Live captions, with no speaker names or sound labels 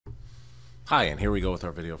Hi, and here we go with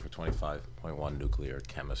our video for 25.1 nuclear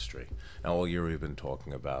chemistry. Now, all year we've been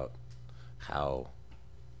talking about how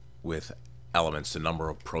with elements the number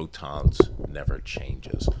of protons never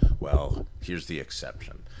changes. Well, here's the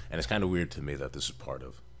exception. And it's kind of weird to me that this is part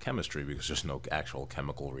of chemistry because there's no actual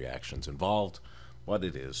chemical reactions involved, but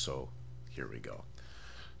it is, so here we go.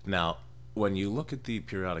 Now, when you look at the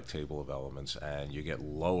periodic table of elements and you get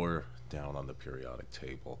lower down on the periodic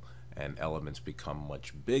table and elements become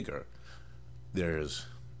much bigger, there's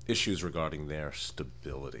issues regarding their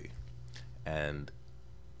stability. And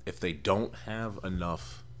if they don't have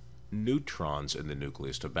enough neutrons in the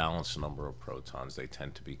nucleus to balance the number of protons, they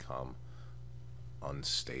tend to become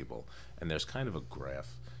unstable. And there's kind of a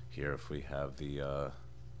graph here. If we have the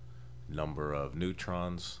number of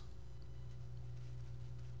neutrons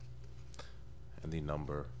and the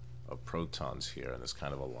number of protons here, and it's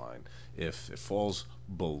kind of a line. If it falls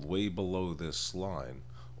way below this line,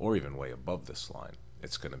 or even way above this line,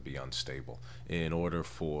 it's going to be unstable. In order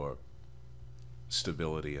for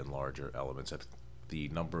stability in larger elements, the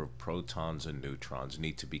number of protons and neutrons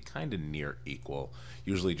need to be kind of near equal,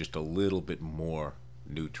 usually just a little bit more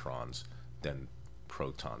neutrons than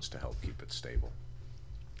protons to help keep it stable.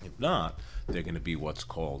 If not, they're going to be what's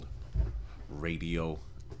called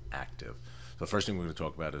radioactive. The first thing we're going to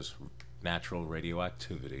talk about is natural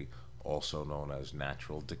radioactivity, also known as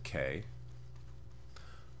natural decay.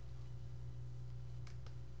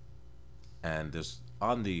 And there's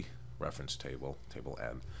on the reference table, table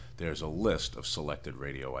N, there's a list of selected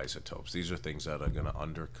radioisotopes. These are things that are going to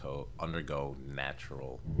undergo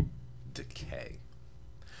natural decay.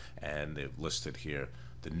 And they've listed here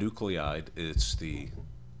the nuclide, it's the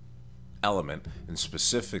element, and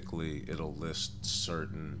specifically it'll list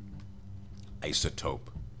certain isotope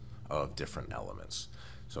of different elements.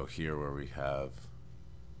 So here where we have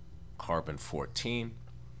carbon 14,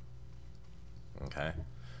 okay,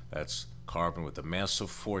 that's carbon with a mass of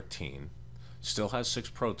 14, still has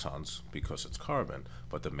 6 protons because it's carbon,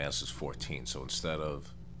 but the mass is 14. So instead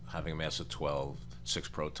of having a mass of 12, 6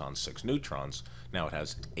 protons, 6 neutrons, now it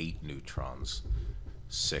has 8 neutrons,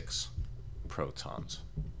 6 protons.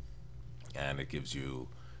 And it gives you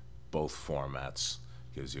both formats.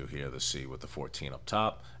 It gives you here the C with the 14 up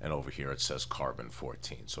top, and over here it says carbon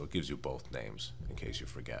 14. So it gives you both names in case you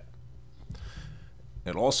forget.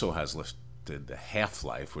 It also has listed the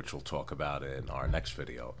half-life, which we'll talk about in our next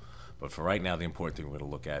video. But for right now, the important thing we're going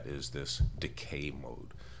to look at is this decay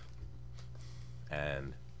mode.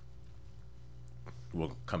 And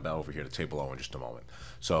we'll come back over here to table O in just a moment.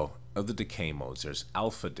 So of the decay modes, there's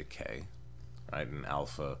alpha decay, right? And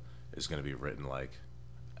alpha is going to be written like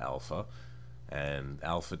alpha. And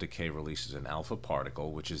alpha decay releases an alpha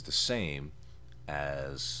particle, which is the same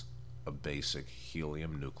as a basic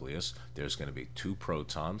helium nucleus. There's going to be 2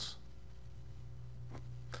 protons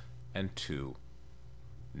and 2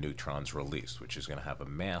 neutrons released, which is going to have a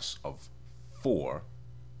mass of 4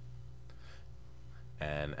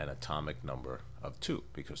 and an atomic number of 2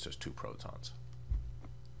 because there's 2 protons.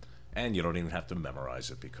 And you don't even have to memorize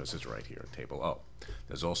it because it's right here in table O.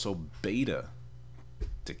 There's also beta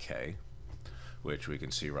decay, which we can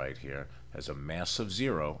see right here, has a mass of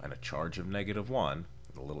 0 and a charge of -1, and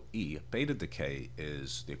a little e. Beta decay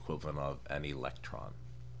is the equivalent of an electron.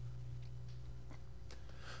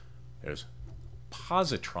 There's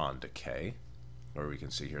positron decay, where we can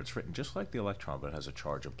see here it's written just like the electron, but it has a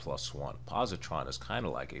charge of +1. Positron is kind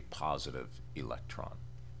of like a positive electron.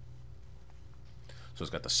 So it's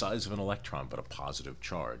got the size of an electron, but a positive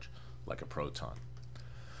charge, like a proton.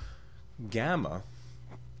 Gamma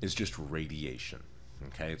is just radiation.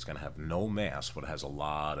 Okay, it's going to have no mass, but it has a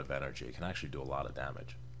lot of energy. It can actually do a lot of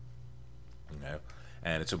damage. Okay,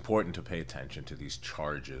 and it's important to pay attention to these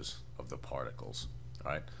charges of the particles.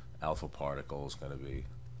 All right. Alpha particle is going to be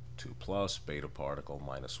 2+, beta particle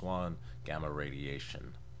 -1, gamma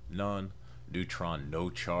radiation none, neutron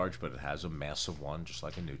no charge, but it has a mass of 1 just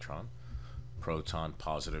like a neutron, proton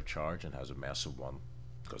positive charge and has a mass of 1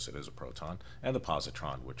 because it is a proton, and the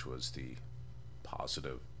positron, which was the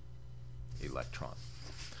positive electron.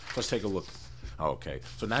 Let's take a look. Okay,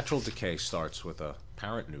 so natural decay starts with a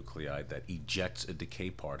parent nuclide that ejects a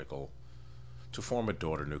decay particle to form a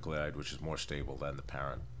daughter nuclide, which is more stable than the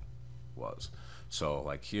parent was. So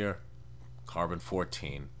like here, carbon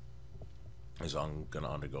 14 is going to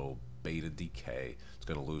undergo beta decay. It's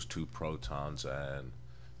going to lose 2 protons and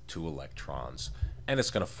 2 electrons, and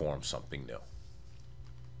it's going to form something new.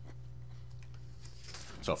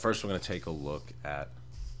 So first we're going to take a look at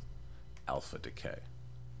alpha decay.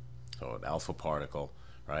 So an alpha particle,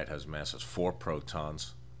 right, has mass as 4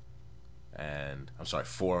 protons and,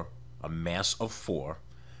 a mass of 4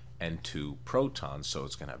 and 2 protons, so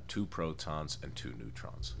it's going to have 2 protons and 2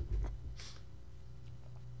 neutrons.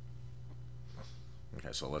 Okay,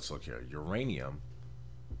 so let's look here. Uranium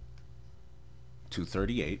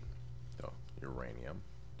 238. So uranium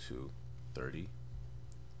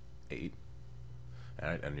 238. All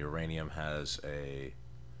right, and uranium has a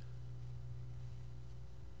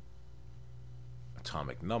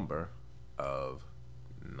atomic number of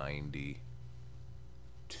 92.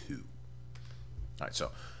 All right,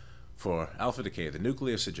 so for alpha decay, the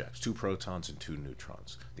nucleus ejects 2 protons and 2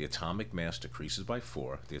 neutrons. The atomic mass decreases by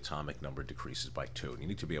 4. The atomic number decreases by 2. And you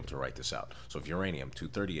need to be able to write this out. So if uranium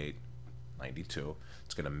 238, 92,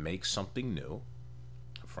 it's going to make something new.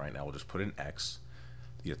 For right now, we'll just put an X.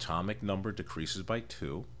 The atomic number decreases by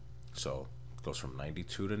 2, so it goes from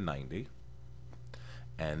 92 to 90.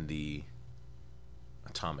 And the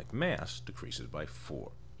atomic mass decreases by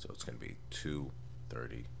 4, so it's going to be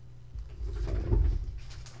 234.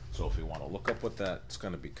 So if we want to look up what that's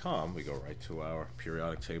going to become, we go right to our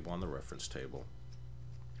periodic table on the reference table.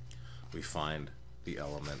 We find the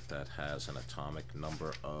element that has an atomic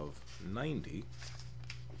number of 90.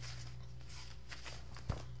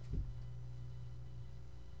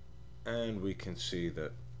 And we can see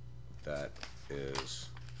that that is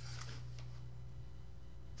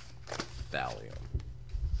thallium.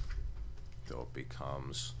 So it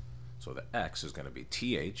becomes, so the X is going to be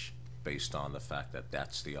TH, based on the fact that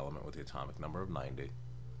that's the element with the atomic number of 90.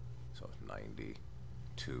 So 90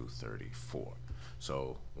 to 34.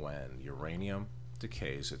 So when uranium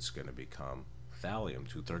decays, it's going to become thallium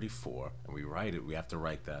 234, and we write it. We have to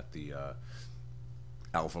write that the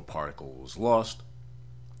alpha particle was lost,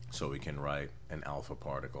 so we can write an alpha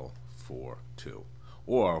particle 4-2,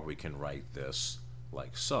 or we can write this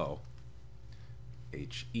like so,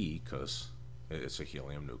 He, because it's a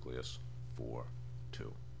helium nucleus 4-2.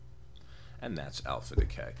 And that's alpha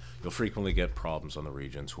decay. You'll frequently get problems on the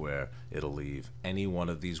regions where it'll leave any one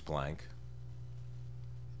of these blank,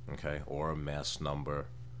 okay, or a mass number.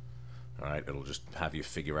 All right, it'll just have you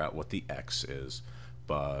figure out what the X is.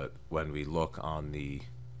 But when we look on the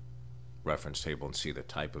reference table and see the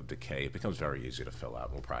type of decay, it becomes very easy to fill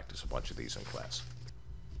out. We'll practice a bunch of these in class.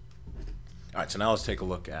 All right, so now let's take a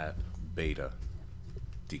look at beta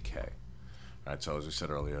decay. All right, so as we said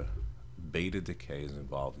earlier, beta decay is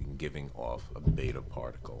involved in giving off a beta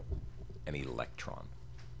particle, an electron.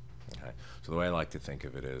 Okay, so the way I like to think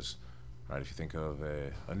of it is, right, if you think of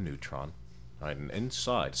a neutron, right, and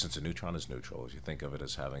inside, since a neutron is neutral, if you think of it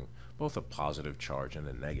as having both a positive charge and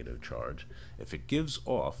a negative charge, if it gives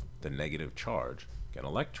off the negative charge, an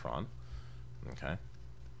electron, okay,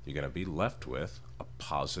 you're going to be left with a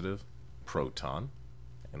positive proton,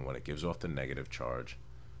 and when it gives off the negative charge,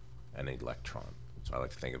 an electron. So I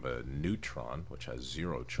like to think of a neutron, which has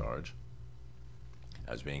 0 charge,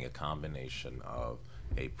 as being a combination of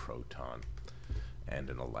a proton and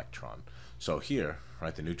an electron. So here,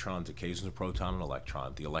 right, the neutron decays into a proton and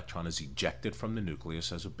electron. The electron is ejected from the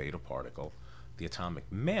nucleus as a beta particle. The atomic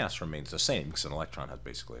mass remains the same because an electron has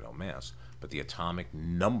basically no mass, but the atomic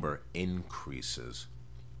number increases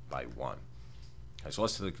by 1. Okay, so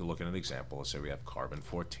let's take a look at an example. Let's say we have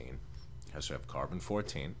carbon-14. Okay, so we have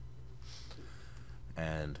carbon-14.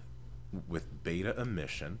 And with beta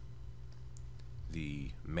emission,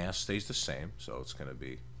 the mass stays the same, so it's going to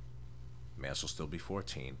be, mass will still be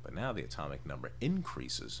 14, but now the atomic number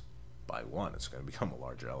increases by 1. It's going to become a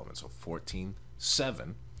larger element, so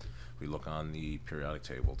 14-7. We look on the periodic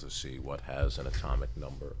table to see what has an atomic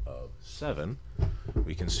number of 7.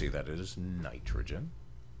 We can see that it is nitrogen.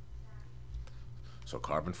 So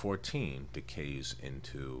carbon-14 decays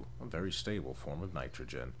into a very stable form of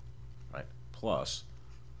nitrogen, right, plus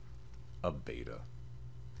a beta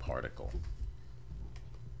particle.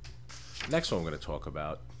 Next one we're going to talk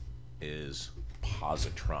about is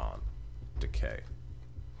positron decay.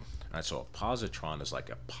 All right, so a positron is like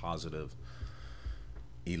a positive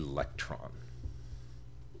electron.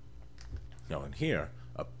 Now in here,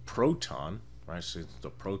 a proton, right, so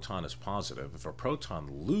the proton is positive. If a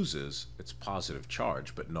proton loses its positive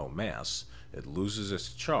charge but no mass, it loses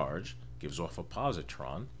its charge, gives off a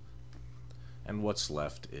positron, and what's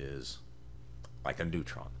left is like a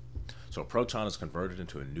neutron. So a proton is converted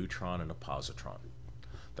into a neutron and a positron.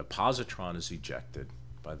 The positron is ejected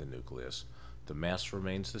by the nucleus. The mass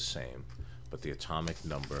remains the same, but the atomic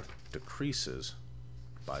number decreases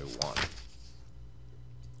by 1.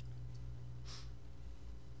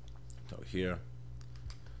 So here,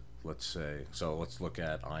 let's say, so let's look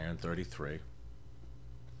at iron 33.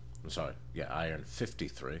 I'm sorry, yeah, iron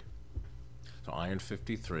 53. So iron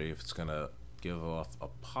 53, if it's going to give off a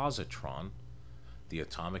positron, the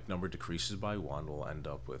atomic number decreases by 1, we'll end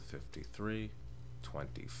up with 53,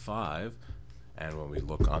 25. And when we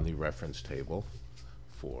look on the reference table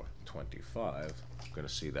for 25, we're going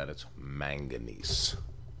to see that it's manganese.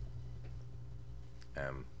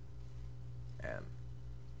 M, N.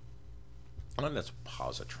 And that's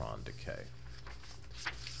positron decay.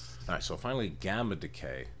 All right, so finally, gamma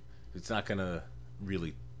decay. It's not going to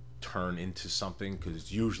really turn into something because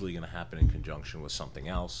it's usually going to happen in conjunction with something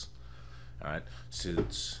else. All right,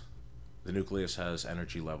 since the nucleus has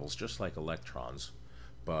energy levels just like electrons,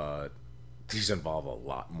 but these involve a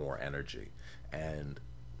lot more energy. And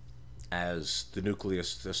as the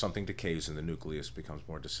nucleus, there's something decays and the nucleus becomes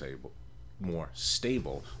more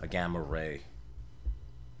stable, a gamma ray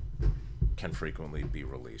can frequently be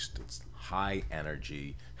released. It's high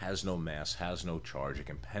energy, has no mass, has no charge. It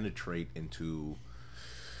can penetrate into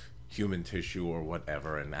human tissue or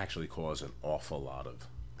whatever and actually cause an awful lot of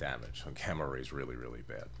damage. So gamma ray is really, really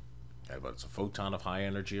bad. Okay, but it's a photon of high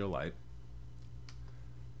energy or light,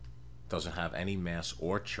 doesn't have any mass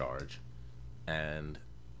or charge, and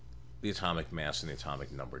the atomic mass and the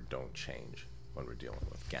atomic number don't change when we're dealing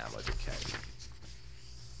with gamma decay.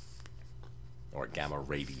 Or gamma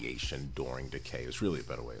radiation during decay is really a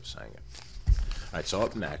better way of saying it. All right, so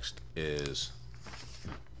up next is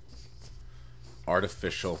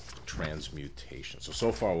artificial transmutation.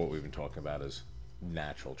 So far what we've been talking about is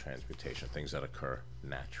natural transmutation, things that occur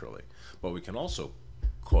naturally. But we can also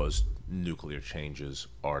cause nuclear changes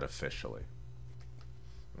artificially.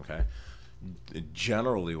 Okay?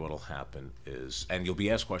 Generally what will happen is, and you'll be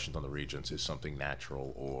asked questions on the regions, is something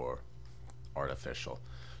natural or artificial?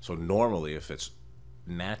 So normally if it's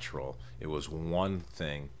natural, it was one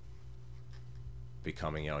thing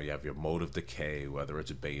becoming, you have your mode of decay, whether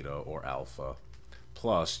it's beta or alpha,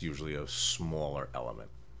 plus usually a smaller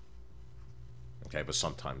element. Okay, but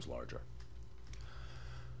sometimes larger.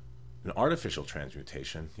 In artificial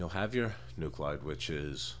transmutation, you'll have your nuclide, which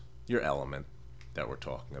is your element that we're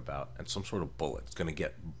talking about, and some sort of bullet. It's going to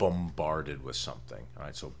get bombarded with something. All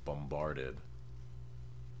right, so bombarded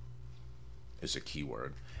is a key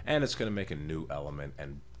word. And it's going to make a new element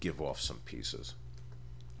and give off some pieces.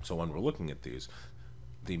 So when we're looking at these,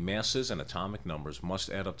 the masses and atomic numbers must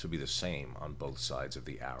add up to be the same on both sides of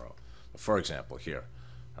the arrow. For example, here,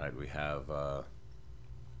 all right, we have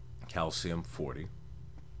calcium 40.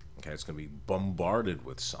 Okay, it's going to be bombarded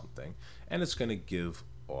with something, and it's going to give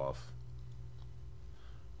off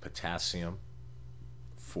potassium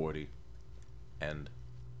 40 and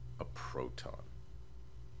a proton.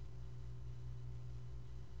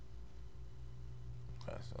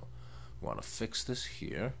 Okay, so we want to fix this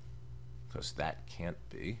here because that can't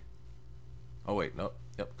be. Oh wait, no,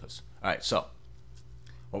 yep, because, all right, so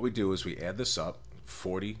what we do is we add this up.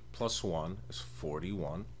 40 plus 1 is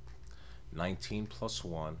 41. 19 plus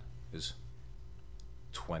 1 is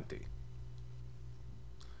 20.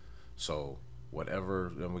 So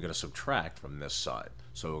whatever, then we're going to subtract from this side.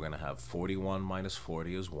 So we're going to have 41 minus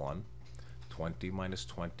 40 is 1. 20 minus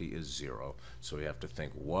 20 is 0. So we have to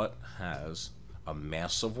think what has a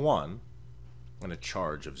mass of 1 and a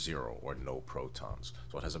charge of 0 or no protons.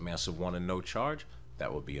 So it has a mass of 1 and no charge.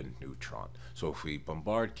 That will be a neutron. So if we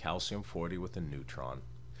bombard calcium 40 with a neutron,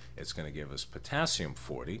 it's going to give us potassium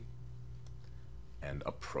 40 and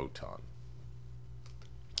a proton.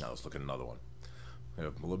 Now let's look at another one. We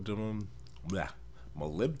have molybdenum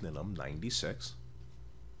 96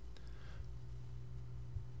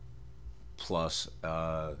 plus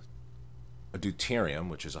a deuterium,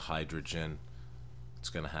 which is a hydrogen. It's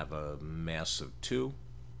going to have a mass of 2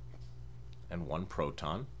 and 1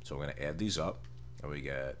 proton. So we're going to add these up, and we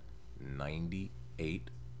get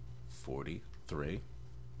 9843. I'm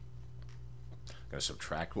going to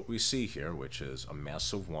subtract what we see here, which is a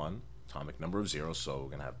mass of 1, atomic number of 0, so we're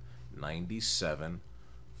going to have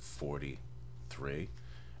 9743.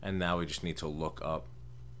 And now we just need to look up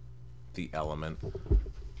the element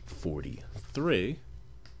 43.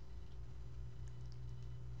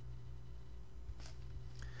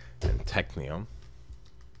 And technium,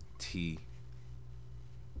 TC.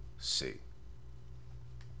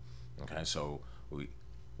 Okay, so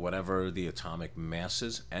whatever the atomic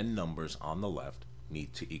masses and numbers on the left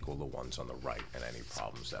need to equal the ones on the right in any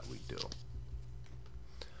problems that we do.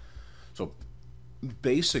 So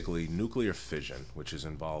basically, nuclear fission, which is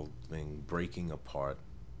involving breaking apart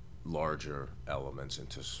larger elements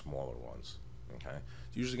into smaller ones, okay,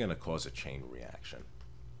 it's usually going to cause a chain reaction.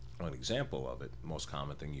 An example of it, the most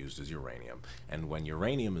common thing used is uranium. And when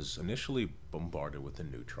uranium is initially bombarded with a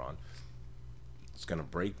neutron, it's going to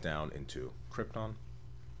break down into krypton,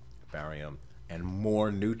 barium, and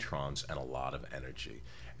more neutrons and a lot of energy.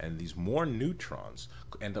 And these more neutrons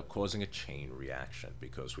end up causing a chain reaction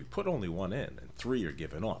because we put only one in and three are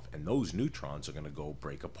given off. And those neutrons are going to go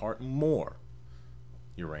break apart more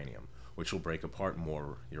uranium, which will break apart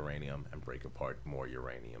more uranium and break apart more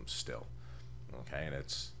uranium still. Okay, and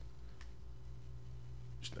it's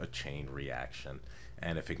just a chain reaction.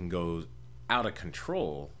 And if it can go out of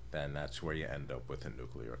control, then that's where you end up with a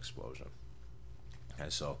nuclear explosion.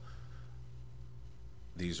 And so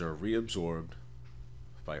these are reabsorbed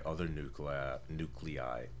by other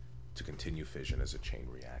nuclei to continue fission as a chain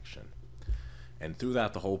reaction. And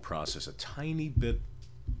throughout the whole process, a tiny bit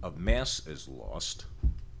of mass is lost.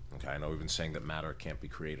 Okay, I know we've been saying that matter can't be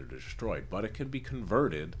created or destroyed, but it can be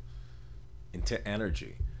converted into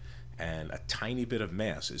energy. And a tiny bit of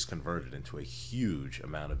mass is converted into a huge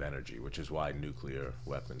amount of energy, which is why nuclear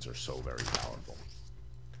weapons are so very powerful.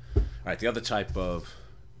 All right, the other type of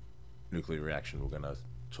nuclear reaction we're going to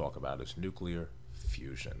talk about is nuclear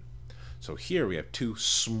fusion. So here we have two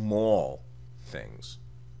small things,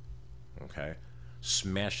 okay,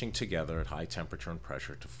 smashing together at high temperature and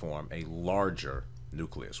pressure to form a larger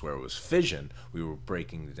nucleus. Where it was fission, we were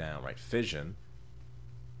breaking down, right? Fission,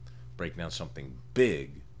 break down something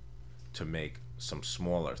big to make some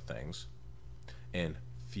smaller things. In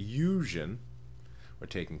fusion, we're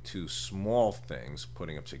taking two small things,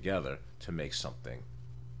 putting them together to make something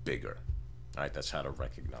bigger. All right, that's how to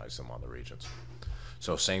recognize them on the regions.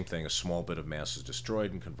 So same thing, a small bit of mass is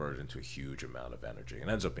destroyed and converted into a huge amount of energy. And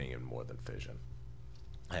ends up being even more than fission.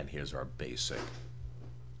 And here's our basic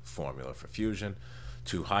formula for fusion.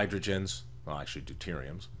 Two hydrogens, well actually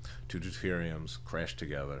deuteriums, two deuteriums crash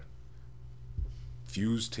together,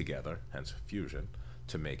 fuse together, hence fusion,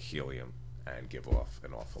 to make helium and give off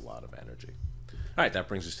an awful lot of energy. All right, that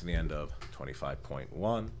brings us to the end of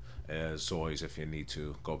 25.1. As always, if you need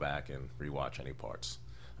to, go back and rewatch any parts.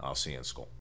 I'll see you in school.